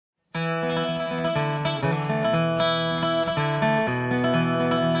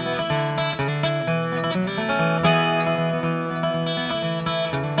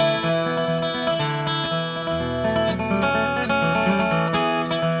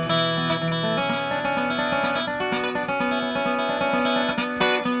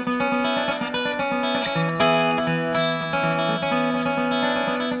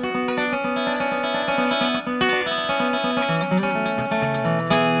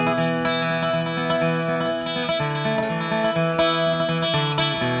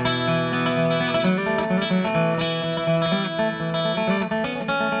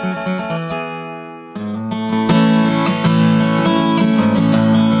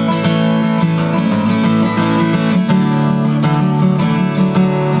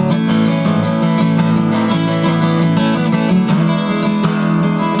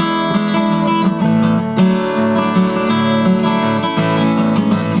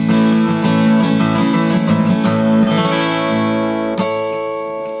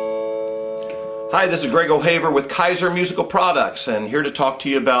Hi, this is Greg O'Haver with Kyser Musical Products, and here to talk to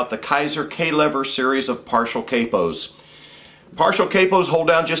you about the Kyser K Lever series of partial capos. Partial capos hold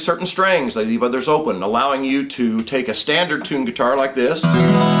down just certain strings. They leave others open, allowing you to take a standard tuned guitar like this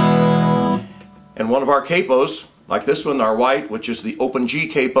and one of our capos, like this one, our white, which is the open G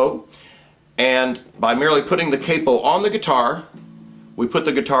capo, and by merely putting the capo on the guitar, we put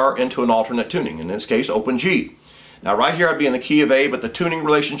the guitar into an alternate tuning, in this case open G. Now right here I'd be in the key of A, but the tuning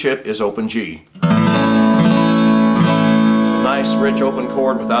relationship is open G. Nice rich open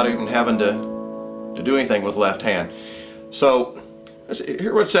chord without even having to do anything with left hand. So let's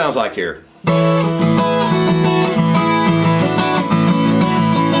hear what it sounds like here.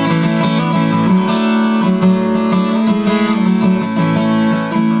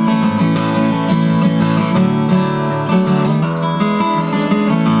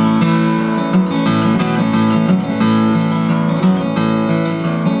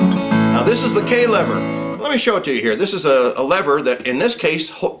 This is the K lever. Let me show it to you here. This is a lever that in this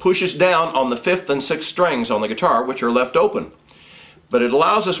case pushes down on the 5th and 6th strings on the guitar, which are left open. But it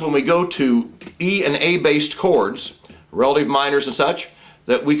allows us, when we go to E and A based chords, relative minors and such,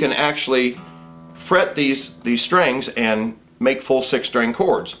 that we can actually fret these strings and make full 6-string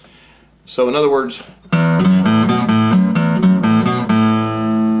chords. So in other words,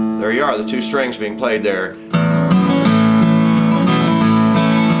 there you are, the 2 strings being played there.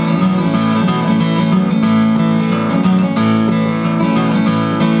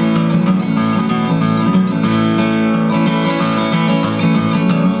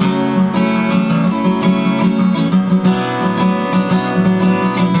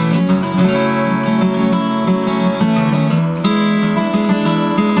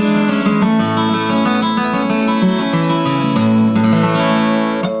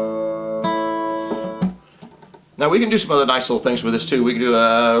 Now we can do some other nice little things with this too. We can do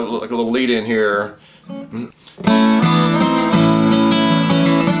like a little lead in here.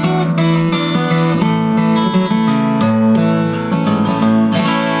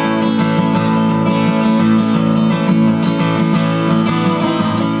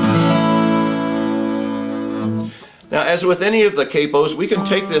 Now as with any of the capos, we can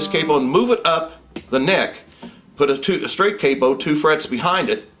take this capo and move it up the neck, put a straight capo 2 frets behind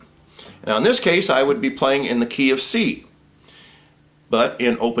it. Now in this case I would be playing in the key of C, but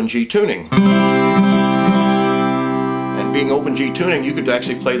in open G tuning. And being open G tuning, you could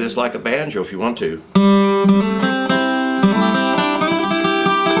actually play this like a banjo if you want to.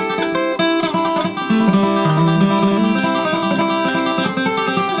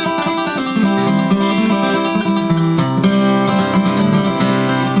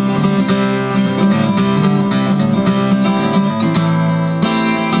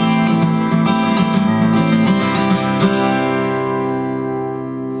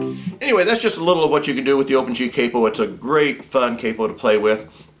 Anyway, that's just a little of what you can do with the open G capo. It's a great fun capo to play with.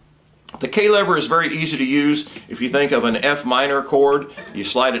 The K lever is very easy to use. If you think of an F minor chord, you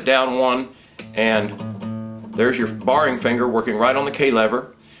slide it down 1 and there's your barring finger working right on the K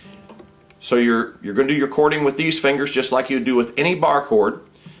lever. So you're going to do your chording with these fingers just like you do with any bar chord.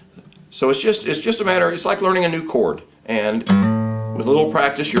 So it's just a matter, it's like learning a new chord, and with a little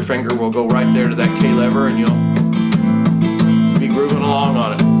practice your finger will go right there to that K lever and you'll be grooving along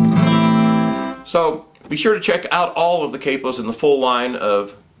on it. So be sure to check out all of the capos in the full line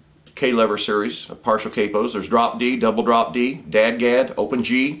of K lever series of partial capos. There's drop D, double drop D, DADGAD, open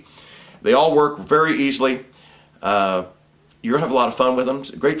G. They all work very easily. You're going to have a lot of fun with them.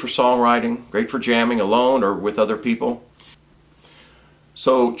 It's great for songwriting, great for jamming alone or with other people.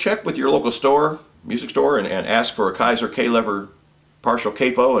 So check with your local store, music store, and ask for a Kyser K Lever partial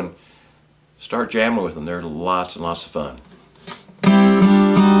capo and start jamming with them. They're lots and lots of fun.